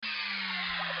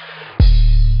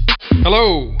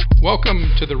Hello,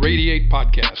 welcome to the Radiate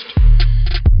Podcast.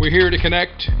 We're here to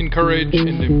connect, encourage,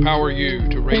 and empower you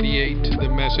to radiate the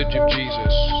message of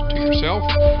Jesus to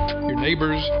yourself, your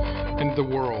neighbors, and the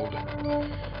world.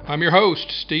 I'm your host,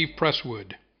 Steve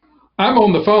Presswood. I'm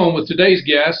on the phone with today's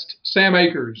guest, Sam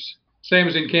Akers. Sam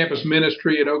is in campus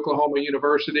ministry at Oklahoma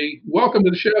University. Welcome to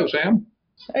the show, Sam.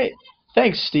 Hey,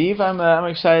 thanks, Steve. I'm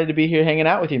excited to be here hanging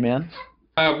out with you, man.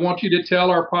 I want you to tell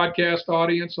our podcast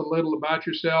audience a little about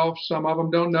yourself. Some of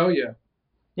them don't know you.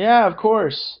 Yeah, of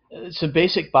course. Some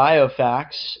basic bio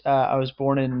facts. I was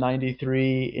born in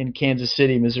 '93 in Kansas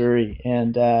City, Missouri,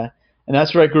 and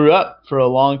that's where I grew up for a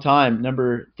long time.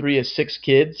 Number 3 of 6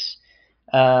 kids.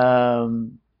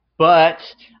 But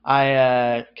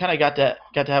I kind of got to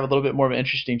have a little bit more of an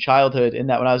interesting childhood in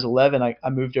that when I was 11, I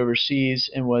moved overseas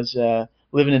and was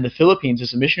living in the Philippines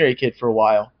as a missionary kid for a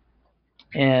while.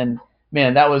 And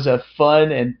man, that was a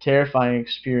fun and terrifying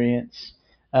experience.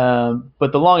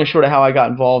 But the long and short of how I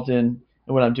got involved in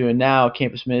what I'm doing now,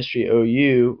 campus ministry at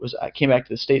OU, was I came back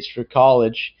to the States for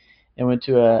college and went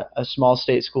to a small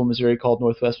state school in Missouri called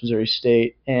Northwest Missouri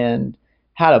State and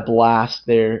had a blast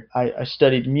there. I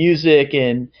studied music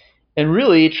and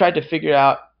really tried to figure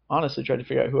out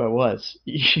who I was.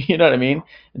 You know what I mean?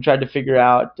 And tried to figure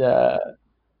out,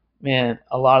 man,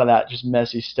 a lot of that just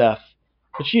messy stuff.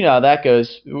 But you know how that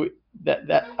goes.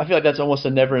 That I feel like that's almost a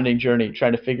never-ending journey,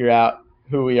 trying to figure out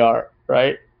who we are,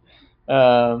 right?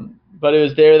 But it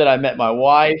was there that I met my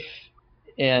wife,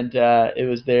 and it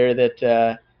was there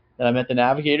that I met the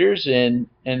navigators, and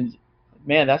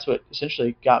man, that's what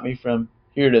essentially got me from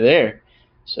here to there.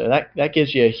 So that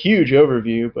gives you a huge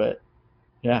overview, but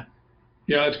yeah.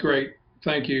 Yeah, that's great.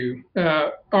 Thank you.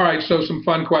 All right, so some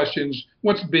fun questions.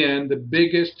 What's been the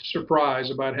biggest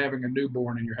surprise about having a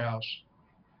newborn in your house?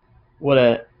 What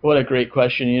a great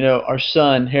question. You know, our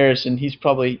son Harrison, he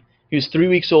was 3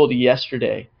 weeks old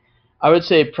yesterday. I would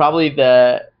say probably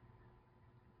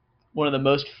one of the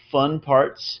most fun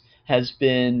parts has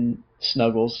been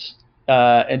snuggles,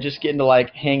 and just getting to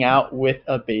like hang out with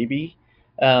a baby,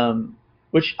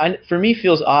 which for me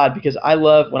feels odd because I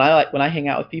love when I hang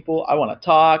out with people. I want to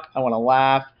talk, I want to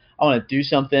laugh, I want to do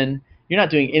something. You're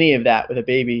not doing any of that with a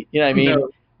baby. You know what I mean? No.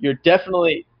 You're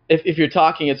definitely if you're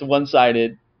talking, it's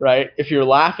one-sided. Right? If you're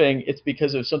laughing, it's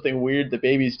because of something weird the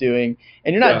baby's doing,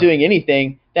 and you're not doing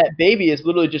anything. That baby is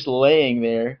literally just laying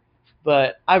there.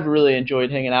 But I've really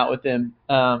enjoyed hanging out with him.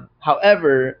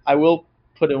 However, I will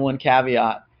put in one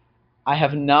caveat. I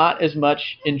have not as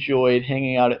much enjoyed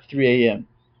hanging out at 3 a.m.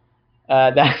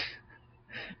 That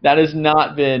has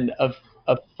not been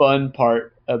a fun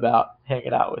part about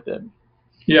hanging out with him.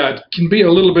 Yeah, it can be a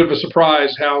little bit of a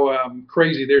surprise how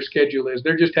crazy their schedule is.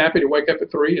 They're just happy to wake up at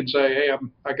 3 and say, hey,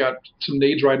 I got some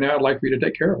needs right now. I'd like for you to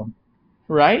take care of them.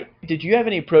 Right? Did you have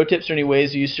any pro tips or any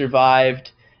ways you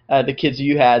survived the kids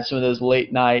you had, some of those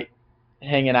late night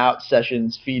hanging out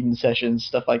sessions, feeding sessions,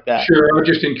 stuff like that? Sure. I would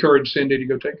just encourage Cindy to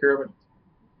go take care of it.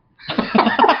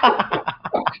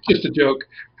 Just a joke.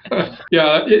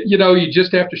 Yeah, you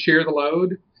just have to share the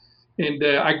load. And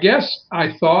I guess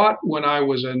I thought when I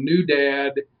was a new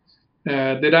dad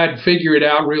that I'd figure it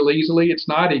out real easily. It's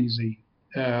not easy,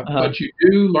 but you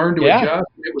do learn to adjust.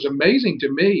 It was amazing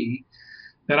to me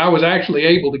that I was actually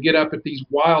able to get up at these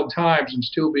wild times and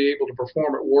still be able to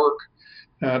perform at work.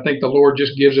 I think the Lord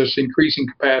just gives us increasing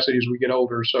capacity as we get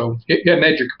older. So you haven't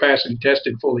had your capacity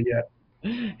tested fully yet.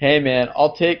 Hey man,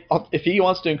 if He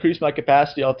wants to increase my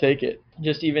capacity, I'll take it.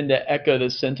 Just even to echo the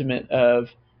sentiment of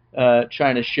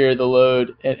trying to share the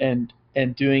load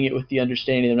and doing it with the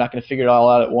understanding that I'm not going to figure it all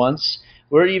out at once.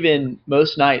 We're even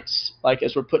most nights, like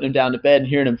as we're putting him down to bed and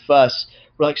hearing him fuss,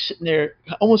 we're like sitting there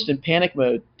almost in panic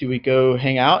mode. Do we go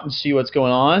hang out and see what's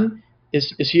going on?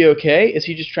 Is he okay? Is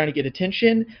he just trying to get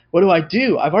attention? What do I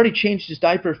do? I've already changed his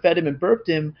diaper, fed him, and burped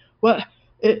him. What?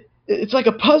 It's like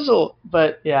a puzzle.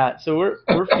 But yeah, so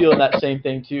we're feeling that same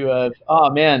thing too of, oh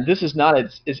man, this is not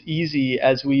as easy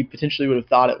as we potentially would have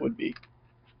thought it would be.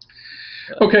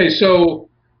 Okay, so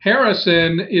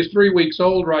Harrison is 3 weeks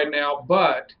old right now,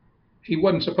 but he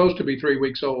wasn't supposed to be 3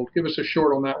 weeks old. Give us a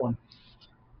short on that one.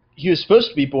 He was supposed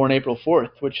to be born April 4th,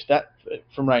 which that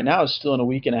from right now is still in a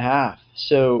week and a half.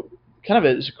 So kind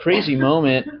of a crazy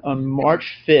moment. On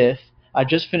March 5th, I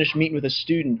just finished meeting with a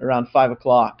student around 5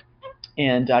 o'clock,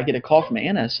 and I get a call from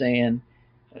Anna saying,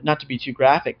 not to be too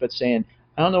graphic, but saying,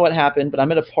 I don't know what happened, but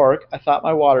I'm at a park. I thought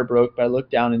my water broke, but I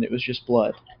looked down and it was just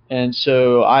blood. And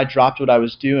so I dropped what I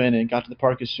was doing and got to the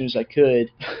park as soon as I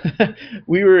could.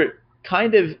 We were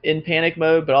kind of in panic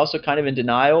mode, but also kind of in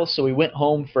denial. So we went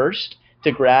home first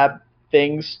to grab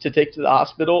things to take to the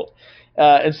hospital.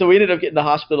 And so we ended up getting to the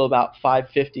hospital about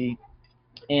 5:50.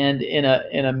 And in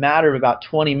a matter of about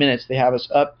 20 minutes, they have us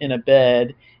up in a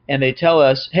bed, and they tell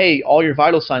us, "Hey, all your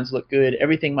vital signs look good.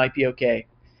 Everything might be okay."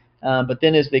 But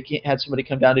then, as they had somebody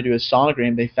come down to do a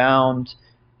sonogram, they found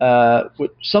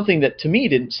something that to me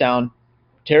didn't sound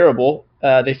terrible.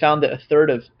 They found that a third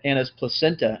of Anna's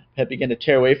placenta had begun to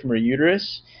tear away from her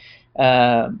uterus.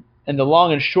 And the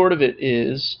long and short of it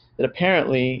is that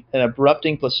apparently an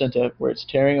abrupting placenta, where it's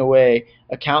tearing away,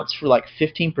 accounts for like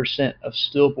 15% of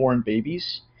stillborn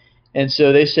babies. And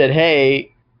so they said,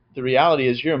 hey, the reality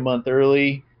is you're a month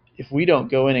early. If we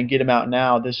don't go in and get him out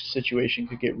now, this situation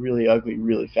could get really ugly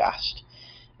really fast.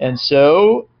 And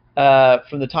so,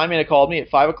 from the time Anna called me at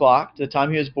 5 o'clock to the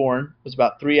time he was born was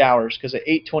about 3 hours. Because at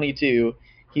 8:22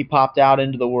 he popped out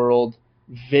into the world,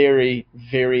 very,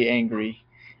 very angry,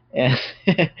 and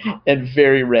and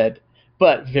very red,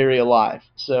 but very alive.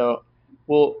 So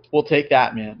we'll take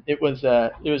that, man. It was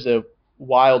a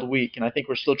wild week, and I think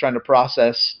we're still trying to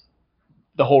process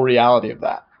the whole reality of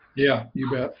that. Yeah, you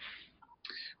bet.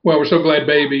 Well, we're so glad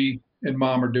baby and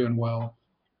mom are doing well.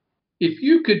 If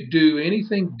you could do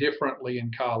anything differently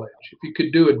in college, if you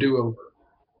could do a do-over,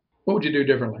 what would you do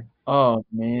differently? Oh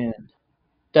man,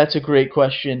 that's a great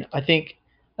question. I think.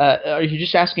 Are you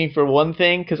just asking for one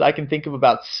thing? Because I can think of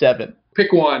about seven.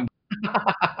 Pick one.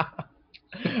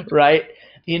 Right?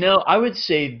 I would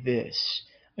say this,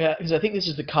 because I think this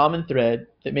is the common thread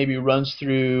that maybe runs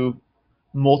through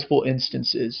multiple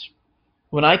instances.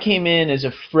 When I came in as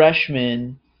a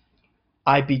freshman,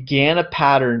 I began a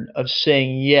pattern of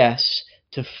saying yes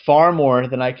to far more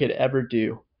than I could ever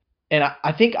do. And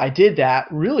I think I did that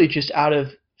really just out of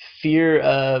fear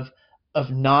of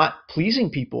not pleasing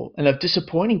people and of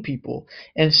disappointing people.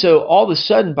 And so all of a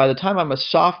sudden, by the time I'm a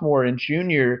sophomore and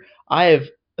junior, I have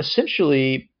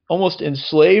essentially almost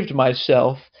enslaved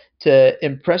myself to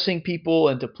impressing people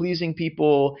and to pleasing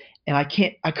people. And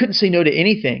I couldn't say no to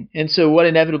anything. And so what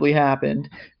inevitably happened,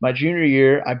 my junior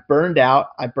year, I burned out.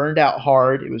 I burned out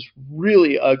hard. It was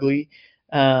really ugly.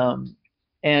 Um,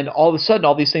 and all of a sudden,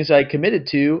 all these things I had committed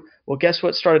to, well, guess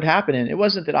what started happening? It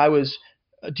wasn't that I was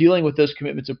dealing with those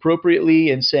commitments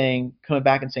appropriately and coming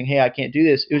back and saying, hey, I can't do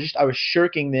this. It was just I was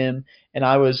shirking them, and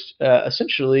I was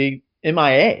essentially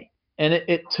MIA. And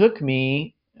it took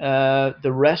me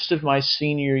the rest of my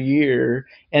senior year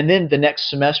and then the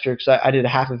next semester, because I did a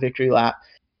half a victory lap,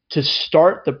 to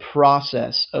start the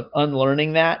process of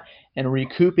unlearning that and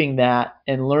recouping that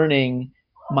and learning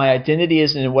my identity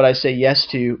is in what I say yes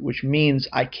to, which means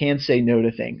I can say no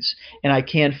to things and I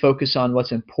can focus on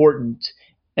what's important.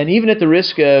 And even at the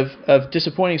risk of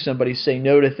disappointing somebody, say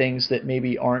no to things that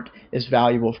maybe aren't as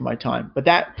valuable for my time. But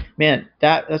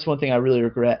that's one thing I really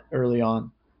regret early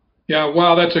on. Yeah,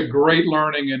 wow, that's a great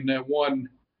learning and one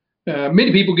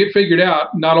many people get figured out.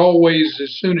 Not always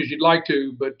as soon as you'd like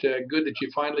to, but good that you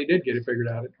finally did get it figured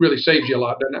out. It really saves you a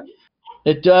lot, doesn't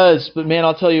it? It does, but man,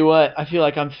 I'll tell you what, I feel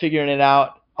like I'm figuring it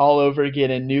out all over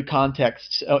again in new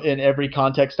contexts. In every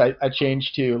context I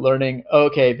change to, learning,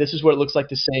 okay, this is what it looks like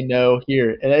to say no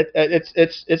here. And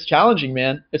it's challenging,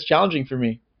 man. It's challenging for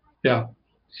me. Yeah.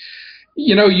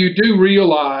 You do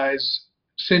realize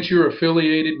since you're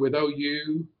affiliated with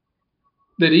OU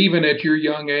that even at your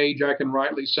young age, I can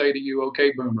rightly say to you,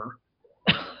 okay, boomer.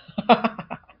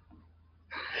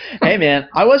 Hey, man,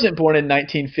 I wasn't born in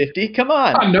 1950. Come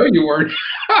on. I know you weren't,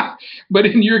 but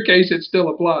in your case, it still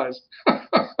applies.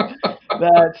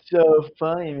 That's so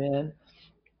funny, man.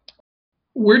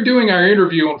 We're doing our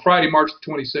interview on Friday, March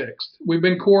 26th. We've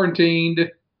been quarantined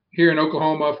here in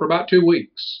Oklahoma for about 2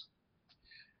 weeks.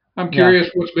 I'm Yeah. curious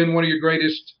what's been one of your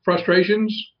greatest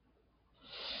frustrations?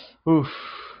 Oof.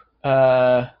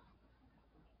 Uh,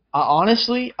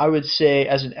 Honestly, I would say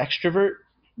as an extrovert,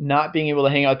 not being able to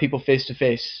hang out with people face to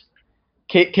face.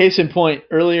 Case in point,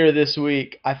 earlier this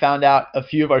week, I found out a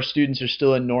few of our students are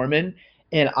still in Norman,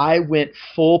 and I went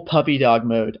full puppy dog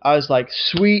mode. I was like,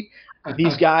 sweet,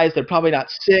 these guys, they're probably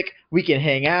not sick. We can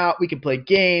hang out. We can play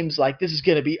games. Like, this is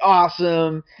going to be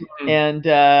awesome. And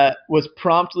was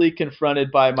promptly confronted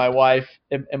by my wife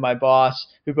and my boss,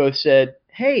 who both said,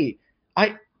 hey,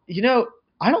 I, you know,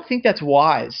 I don't think that's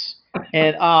wise.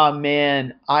 And oh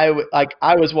man, I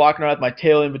was walking around with my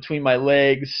tail in between my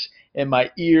legs and my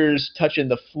ears touching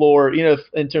the floor.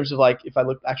 In terms of like if I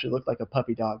actually looked like a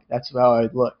puppy dog, that's how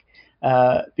I'd look.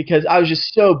 Because I was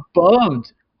just so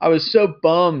bummed. I was so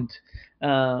bummed.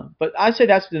 But I'd say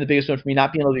that's been the biggest one for me,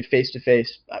 not being able to be face to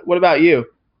face. What about you?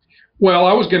 Well,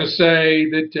 I was going to say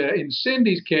that in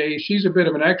Cindy's case, she's a bit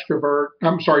of an extrovert.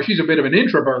 I'm sorry, she's a bit of an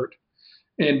introvert,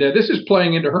 and this is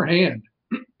playing into her hand.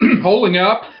 Holding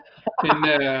up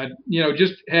and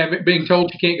just being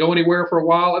told she can't go anywhere for a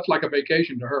while. It's like a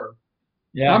vacation to her.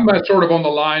 Yeah. I'm sort of on the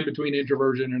line between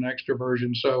introversion and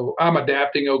extroversion, so I'm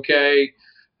adapting okay.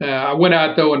 I went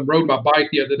out though and rode my bike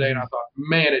the other day, and I Mhm. thought,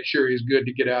 man, it sure is good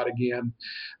to get out again.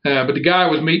 But the guy I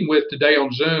was meeting with today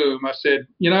on Zoom, I said,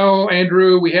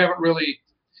 Andrew, we haven't really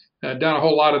done a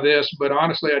whole lot of this, but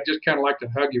honestly, I just kind of like to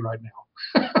hug you right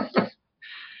now.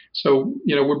 So,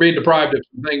 we're being deprived of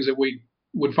some things that we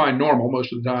would find normal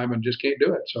most of the time and just can't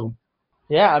do it. So,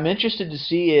 Yeah, I'm interested to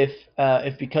see if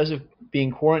because of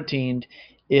being quarantined,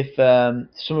 if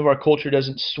some of our culture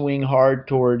doesn't swing hard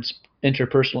towards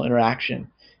interpersonal interaction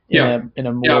yeah, in a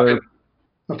yeah, more I thought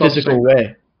the same physical thing.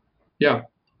 way. Yeah.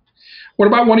 What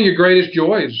about one of your greatest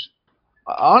joys?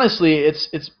 Honestly, it's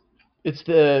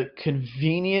the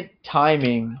convenient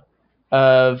timing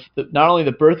of not only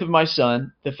the birth of my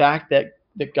son, the fact that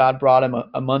God brought him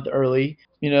a month early,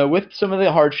 with some of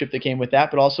the hardship that came with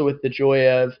that, but also with the joy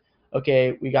of,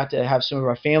 okay, we got to have some of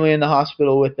our family in the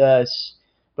hospital with us,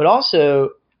 but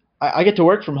also I get to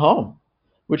work from home,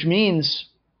 which means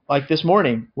like this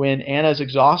morning when Anna's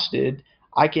exhausted,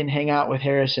 I can hang out with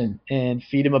Harrison and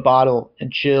feed him a bottle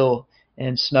and chill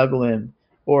and snuggle him,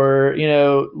 or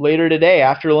later today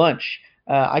after lunch,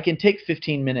 I can take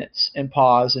 15 minutes and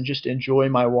pause and just enjoy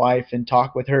my wife and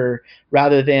talk with her,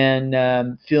 rather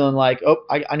than feeling like, oh,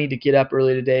 I need to get up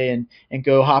early today and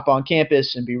go hop on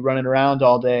campus and be running around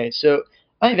all day. So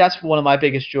I think that's one of my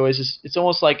biggest joys. Is it's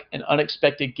almost like an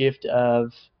unexpected gift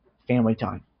of family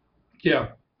time. Yeah.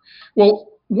 Well,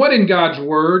 what in God's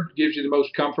word gives you the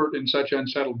most comfort in such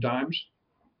unsettled times?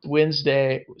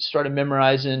 Wednesday started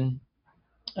memorizing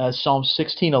Psalm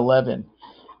 16:11,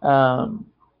 um,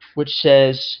 which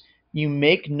says, "You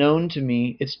make known to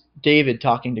me." It's David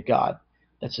talking to God.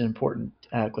 That's an important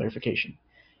clarification.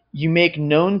 "You make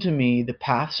known to me the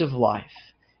paths of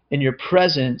life. In your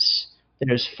presence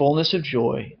there is fullness of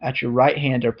joy. At your right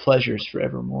hand are pleasures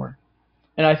forevermore."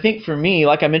 And I think for me,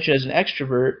 like I mentioned, as an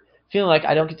extrovert, feeling like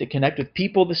I don't get to connect with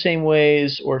people the same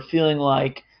ways, or feeling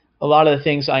like a lot of the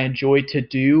things I enjoy to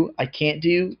do, I can't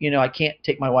do. I can't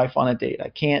take my wife on a date. I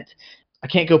can't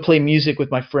go play music with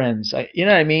my friends. You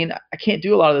know what I mean? I can't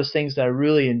do a lot of those things that I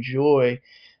really enjoy.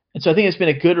 And so I think it's been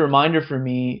a good reminder for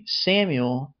me,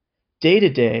 Samuel, day to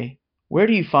day, where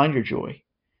do you find your joy?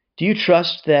 Do you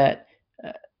trust uh,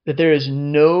 that there is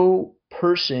no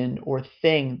person or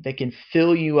thing that can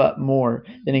fill you up more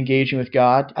than engaging with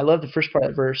God? I love the first part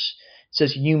of that verse. It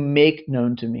says, "You make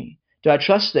known to me." Do I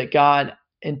trust that God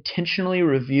intentionally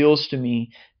reveals to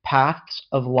me paths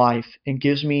of life and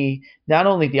gives me not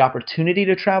only the opportunity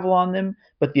to travel on them,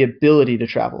 but the ability to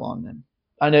travel on them?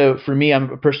 I know for me,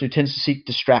 I'm a person who tends to seek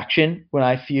distraction when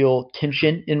I feel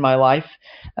tension in my life,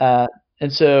 uh,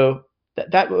 and so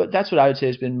that's what I would say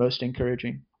has been most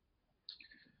encouraging.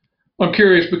 I'm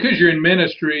curious because you're in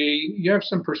ministry, you have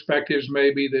some perspectives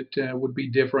maybe that would be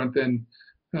different than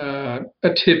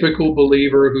a typical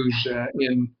believer who's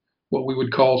in what we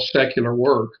would call secular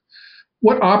work.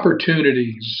 What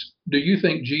opportunities do you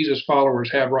think Jesus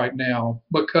followers have right now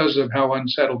because of how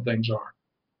unsettled things are?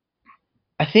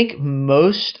 I think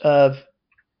most of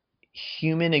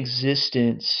human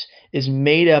existence is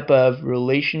made up of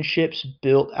relationships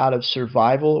built out of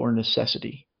survival or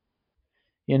necessity.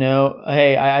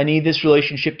 Hey, I need this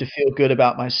relationship to feel good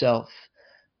about myself,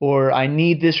 or I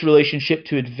need this relationship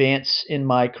to advance in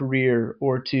my career,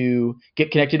 or to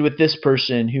get connected with this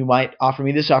person who might offer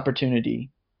me this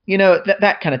opportunity.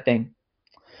 That kind of thing.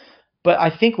 But I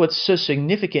think what's so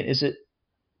significant is that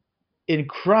in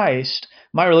Christ,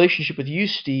 my relationship with you,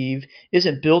 Steve,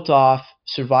 isn't built off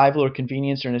survival or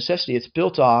convenience or necessity. It's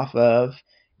built off of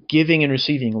giving and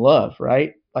receiving love,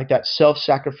 right? Like that self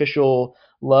sacrificial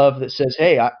love that says,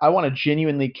 hey, I want to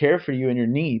genuinely care for you and your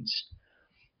needs.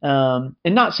 And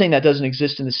not saying that doesn't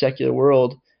exist in the secular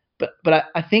world, but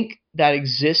I think that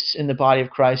exists in the body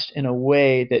of Christ in a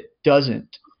way that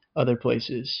doesn't other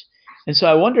places. And so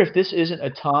I wonder if this isn't a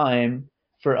time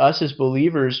for us as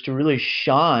believers to really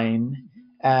shine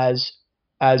as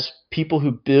as people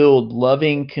who build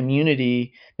loving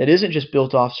community that isn't just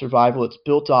built off survival, it's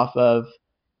built off of,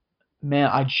 man,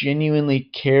 I genuinely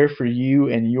care for you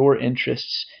and your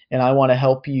interests, and I want to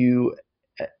help you.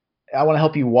 I want to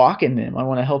help you walk in them. I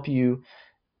want to help you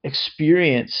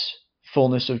experience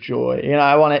fullness of joy.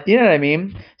 I want to, you know what I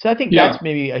mean? So I think Yeah. that's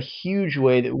maybe a huge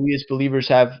way that we as believers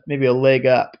have maybe a leg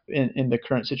up in the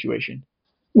current situation.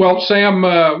 Well, Sam,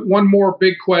 one more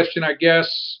big question, I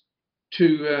guess,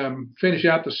 to finish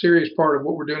out the serious part of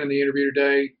what we're doing in the interview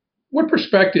today. What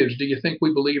perspectives do you think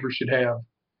we believers should have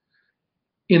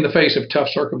in the face of tough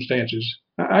circumstances?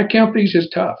 I count these as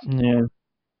tough. Yeah.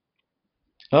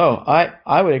 Oh,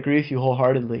 I would agree with you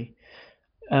wholeheartedly.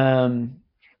 Um,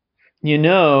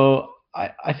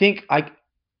 I think I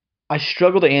I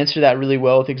struggle to answer that really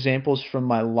well with examples from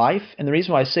my life. And the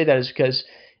reason why I say that is because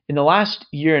in the last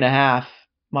year and a half,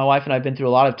 my wife and I have been through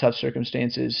a lot of tough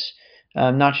circumstances,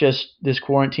 not just this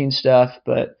quarantine stuff,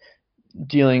 but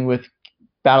dealing with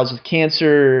battles with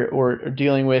cancer, or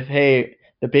dealing with, hey,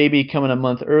 the baby coming a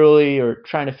month early, or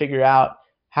trying to figure out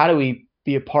how do we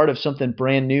be a part of something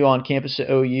brand new on campus at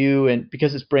OU. And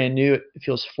because it's brand new, it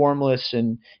feels formless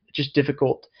and just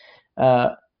difficult. Uh,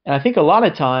 and I think a lot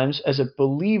of times as a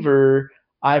believer,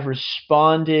 I've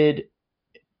responded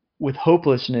with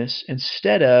hopelessness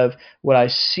instead of what I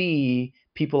see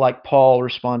people like Paul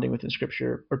responding with in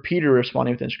Scripture, or Peter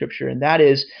responding with in Scripture. And that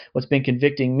is what's been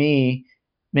convicting me,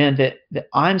 man, that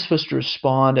I'm supposed to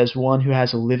respond as one who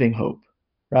has a living hope,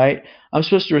 right? I'm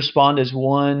supposed to respond as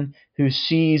one who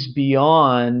sees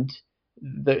beyond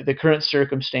the current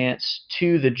circumstance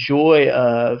to the joy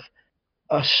of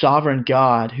a sovereign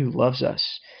God who loves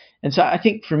us. And so I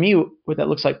think for me, what that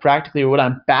looks like practically, or what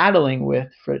I'm battling with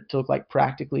for it to look like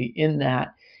practically in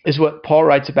that, is what Paul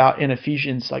writes about in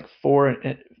Ephesians like 4,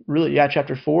 and really, yeah,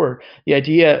 chapter 4, the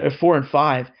idea of 4 and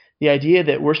 5, the idea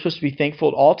that we're supposed to be thankful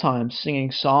at all times,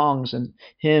 singing songs and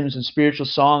hymns and spiritual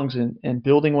songs, and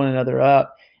building one another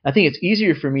up. I think it's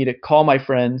easier for me to call my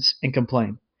friends and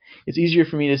complain. It's easier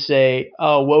for me to say,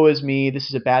 oh, woe is me, this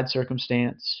is a bad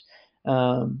circumstance.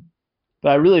 Um, but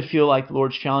I really feel like the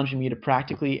Lord's challenging me to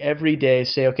practically every day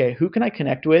say, okay, who can I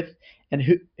connect with, and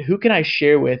who can I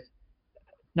share with,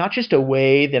 not just a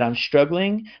way that I'm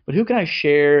struggling, but who can I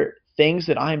share things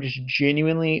that I'm just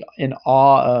genuinely in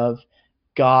awe of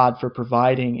God for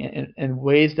providing, and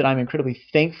ways that I'm incredibly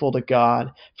thankful to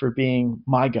God for being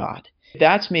my God.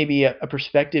 That's maybe a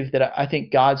perspective that I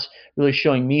think God's really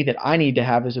showing me that I need to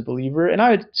have as a believer. And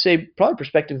I would say probably a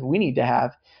perspective we need to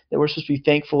have, that we're supposed to be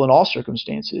thankful in all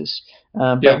circumstances.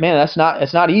 Yeah. But man, it's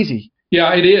not easy.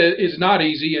 Yeah, it is. It's not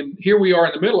easy. And here we are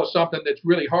in the middle of something that's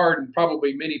really hard, and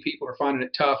probably many people are finding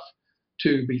it tough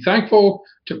to be thankful,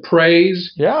 to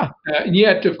praise. Yeah. And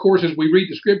yet, of course, as we read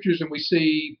the scriptures and we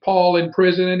see Paul in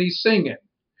prison and he's singing,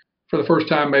 for the first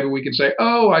time, maybe we can say,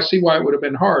 oh, I see why it would have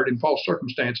been hard in false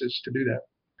circumstances to do that.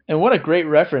 And what a great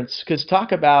reference, because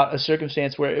talk about a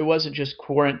circumstance where it wasn't just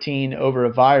quarantine over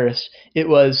a virus. It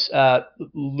was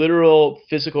literal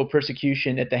physical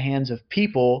persecution at the hands of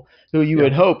people who you Yeah.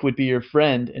 would hope would be your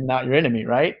friend and not your enemy,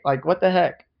 right? Like, what the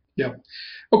heck? Yeah.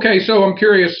 Okay, so I'm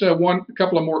curious, a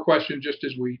couple of more questions just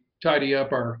as we tidy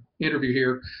up our interview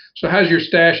here. So how's your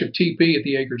stash of TP at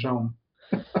the Akers home?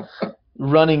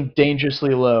 Running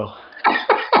dangerously low.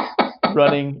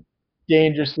 Running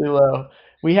dangerously low.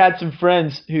 We had some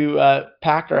friends who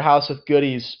packed our house with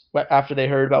goodies after they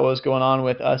heard about what was going on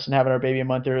with us and having our baby a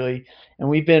month early. And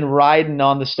we've been riding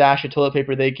on the stash of toilet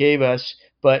paper they gave us.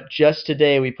 But just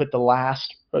today,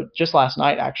 just last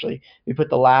night actually, we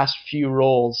put the last few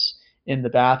rolls in the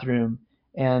bathroom.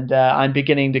 And I'm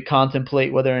beginning to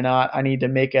contemplate whether or not I need to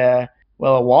make a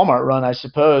Walmart run, I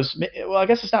suppose. Well, I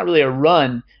guess it's not really a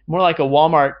run, more like a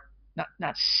Walmart,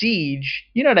 not siege.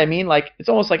 You know what I mean? Like, it's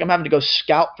almost like I'm having to go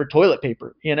scout for toilet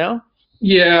paper, you know?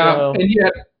 Yeah, So and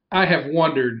yet I have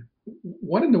wondered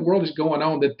what in the world is going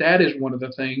on that is one of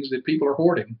the things that people are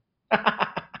hoarding.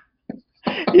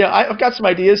 yeah, I've got some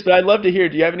ideas, but I'd love to hear.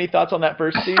 Do you have any thoughts on that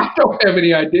first, Steve? I don't have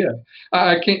any idea.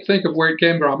 I can't think of where it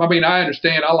came from. I mean, I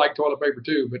understand. I like toilet paper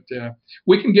too, but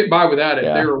we can get by without it.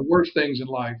 Yeah. There are worse things in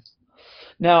life.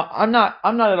 Now, I'm not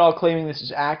at all claiming this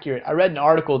is accurate. I read an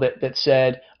article that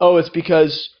said, oh, it's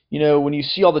because, when you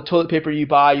see all the toilet paper you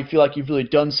buy, you feel like you've really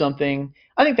done something.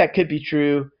 I think that could be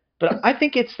true, but I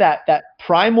think it's that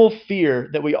primal fear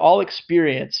that we all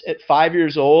experience at 5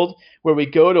 years old, where we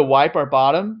go to wipe our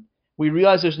bottom, we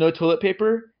realize there's no toilet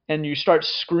paper, and you start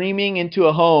screaming into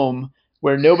a home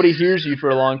where nobody hears you for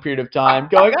a long period of time,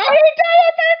 going, I need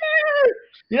toilet paper!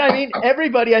 You know what I mean?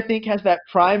 Everybody, I think, has that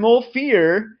primal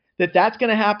fear that that's going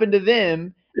to happen to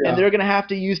them, Yeah. and they're going to have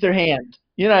to use their hand.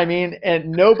 You know what I mean? And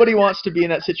nobody wants to be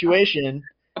in that situation.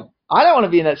 I don't want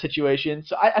to be in that situation.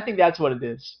 So I think that's what it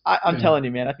is. I'm telling you,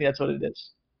 man, I think that's what it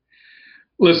is.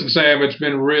 Listen, Sam, it's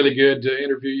been really good to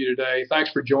interview you today.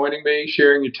 Thanks for joining me,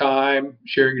 sharing your time,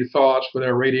 sharing your thoughts with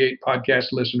our Radiate podcast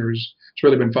listeners. It's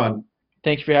really been fun.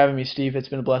 Thank you for having me, Steve. It's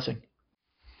been a blessing.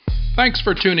 Thanks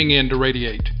for tuning in to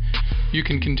Radiate. You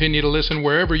can continue to listen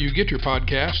wherever you get your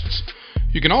podcasts.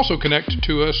 You can also connect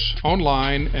to us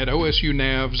online at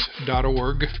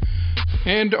osunavs.org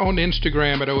and on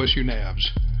Instagram at osunavs.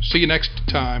 See you next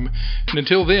time, and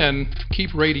until then,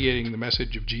 keep radiating the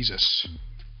message of Jesus.